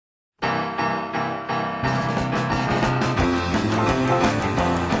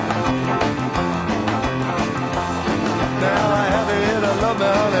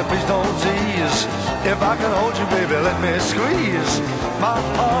little tease. If I can hold you, baby, let me squeeze. My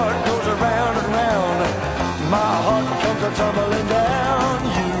heart goes around and round. My heart comes a-tumbling down.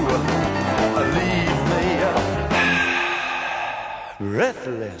 You leave me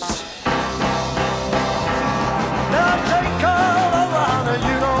breathless. Now take all around,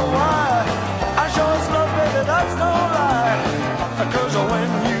 you know why. I sure as love, baby, that's no lie. 'Cause when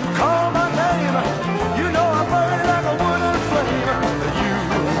you call my name, you know I burn like a wooden flame. You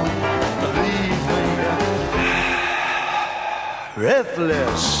leave me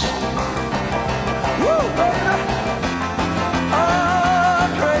breathless. Woo, baby. Oh,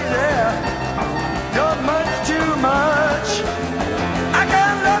 crazy. You're much too much. I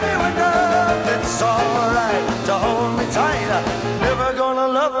can't love you enough. It's alright to hold me tight. Never gonna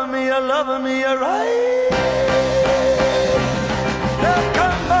love me right. Now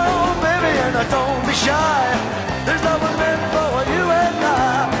come on, baby, and don't be shy. There's nothing meant for you and I.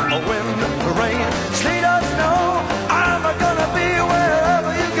 Wind, rain, sleet or snow, I'm gonna be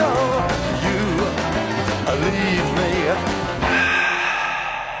wherever you go. You leave me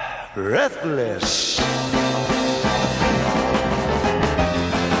breathless.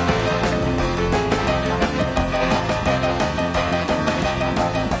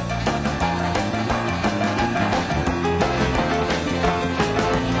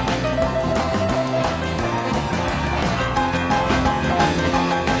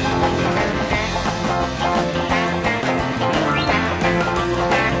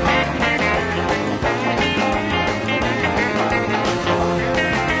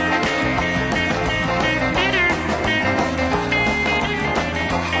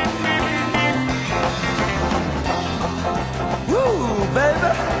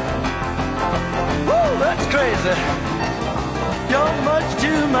 Crazy. You're much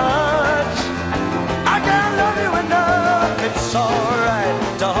too much. I can't love you enough. It's alright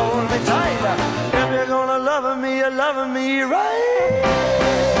to hold me tight. If you're gonna love me right.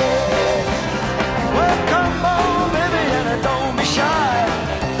 Well, come on, baby, and don't be shy.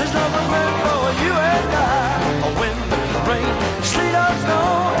 There's nothing meant for you and I. Wind, rain, sleet or snow,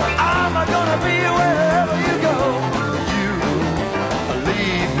 I'm gonna be wherever you go. You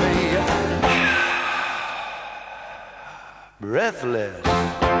leave me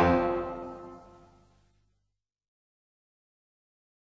breathless.